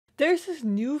There's this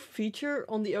new feature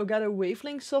on the Elgato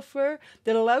Wavelink software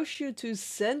that allows you to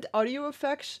send audio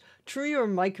effects through your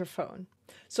microphone.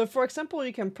 So for example,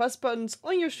 you can press buttons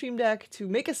on your Stream Deck to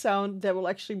make a sound that will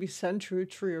actually be sent through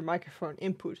your microphone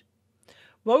input.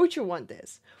 Why would you want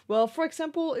this? Well, for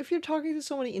example, if you're talking to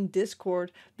somebody in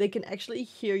Discord, they can actually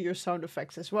hear your sound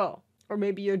effects as well. Or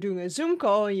maybe you're doing a Zoom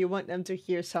call and you want them to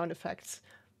hear sound effects.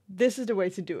 This is the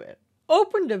way to do it.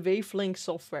 Open the Wavelink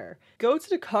software, go to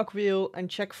the cogwheel and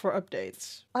check for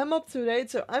updates. I'm up to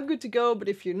date, so I'm good to go, but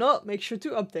if you're not, make sure to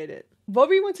update it. What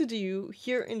we want to do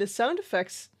here in the sound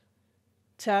effects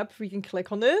tab, we can click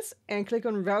on this and click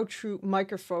on route through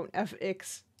microphone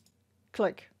FX.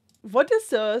 Click. What this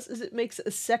does is it makes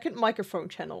a second microphone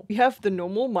channel. We have the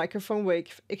normal microphone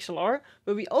wave XLR,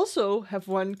 but we also have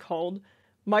one called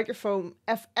microphone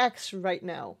FX right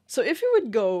now. So if you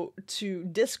would go to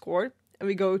Discord, and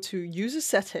we go to user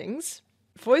settings,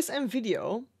 voice and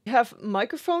video, we have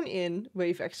microphone in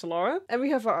wave XLR, and we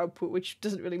have our output, which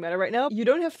doesn't really matter right now. You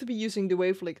don't have to be using the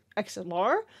Wavelink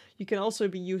XLR. You can also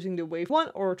be using the wave 1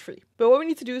 or 3. But what we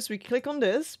need to do is we click on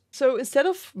this. So instead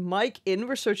of mic in,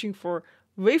 we're searching for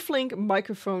Wavelink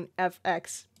microphone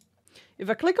FX. If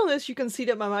I click on this, you can see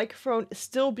that my microphone is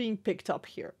still being picked up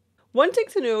here. One thing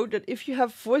to note that if you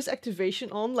have voice activation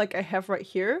on, like I have right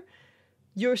here,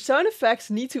 your sound effects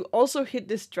need to also hit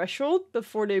this threshold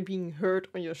before they're being heard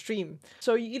on your stream.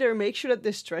 So you either make sure that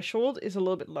this threshold is a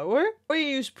little bit lower, or you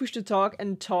use push to talk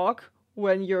and talk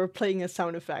when you're playing a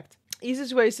sound effect.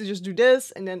 Easiest way is to just do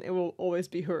this and then it will always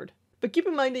be heard. But keep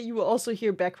in mind that you will also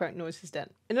hear background noises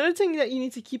then. Another thing that you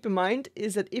need to keep in mind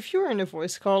is that if you're in a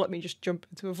voice call, let me just jump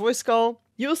into a voice call,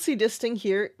 you'll see this thing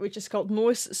here, which is called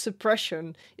noise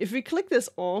suppression. If we click this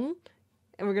on,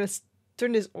 and we're going to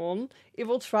turn this on, it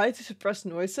will try to suppress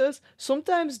noises.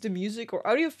 Sometimes the music or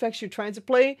audio effects you're trying to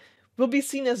play will be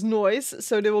seen as noise,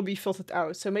 so they will be filtered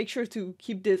out. So make sure to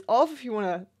keep this off if you want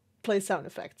to play sound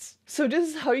effects. So this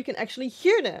is how you can actually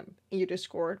hear them in your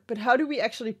Discord, but how do we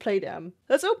actually play them?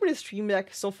 Let's open the Stream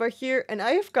Deck software here, and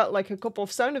I have got like a couple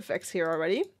of sound effects here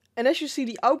already. And as you see,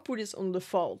 the output is on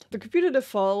default. The computer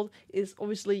default is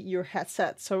obviously your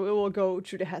headset, so it will go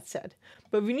to the headset.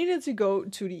 But we needed to go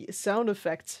to the sound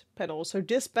effects panel, so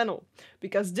this panel.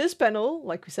 Because this panel,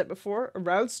 like we said before,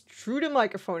 routes through the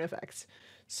microphone effects.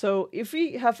 So if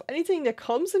we have anything that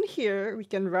comes in here, we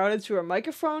can route it to our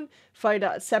microphone via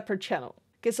that separate channel.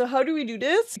 Okay, so how do we do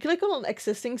this? We click on an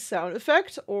existing sound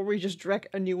effect, or we just drag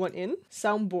a new one in.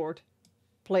 Soundboard,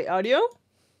 play audio.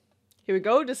 Here we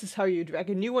go, this is how you drag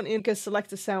a new one in. You can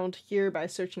select the sound here by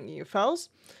searching in your files.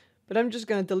 But I'm just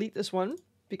going to delete this one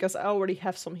because I already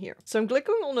have some here. So I'm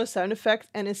clicking on the sound effect,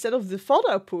 and instead of default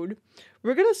output,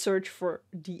 we're going to search for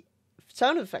the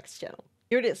sound effects channel.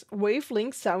 Here it is,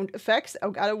 Wavelink Sound Effects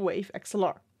Elgato Wave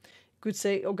XLR. You could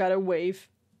say Elgato Wave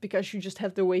because you just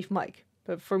have the wave mic.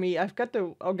 But for me, I've got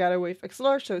the Elgato Wave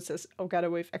XLR, so it says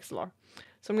Elgato Wave XLR.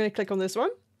 So I'm going to click on this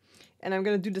one. And I'm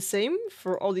going to do the same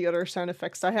for all the other sound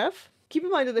effects I have. Keep in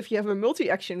mind that if you have a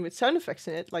multi-action with sound effects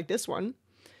in it, like this one,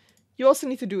 you also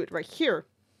need to do it right here.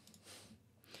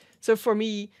 So for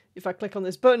me, if I click on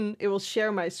this button, it will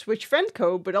share my Switch friend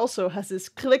code, but also has this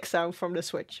click sound from the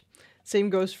Switch.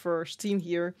 Same goes for Steam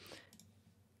here.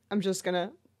 I'm just going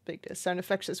to make the sound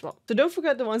effects as well. So don't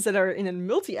forget the ones that are in a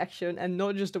multi-action and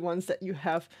not just the ones that you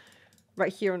have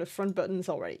right here on the front buttons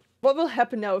already. What will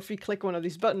happen now if we click one of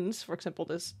these buttons, for example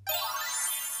this,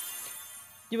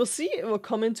 you will see it will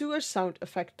come into a sound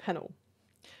effect panel.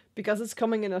 Because it's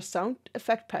coming in a sound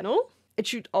effect panel, it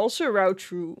should also route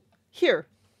through here.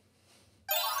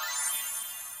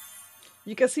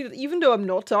 You can see that even though I'm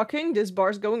not talking, this bar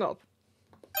is going up.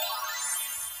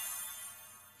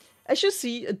 As you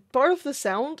see, a part of the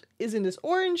sound is in this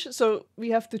orange, so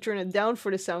we have to turn it down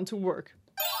for the sound to work.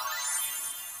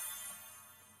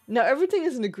 Now everything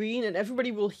is in the green and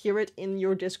everybody will hear it in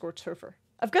your Discord server.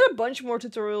 I've got a bunch more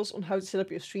tutorials on how to set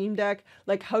up your Stream Deck,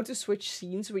 like how to switch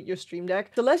scenes with your Stream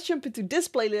Deck. So let's jump into this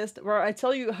playlist where I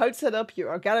tell you how to set up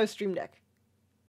your Elgato Stream Deck.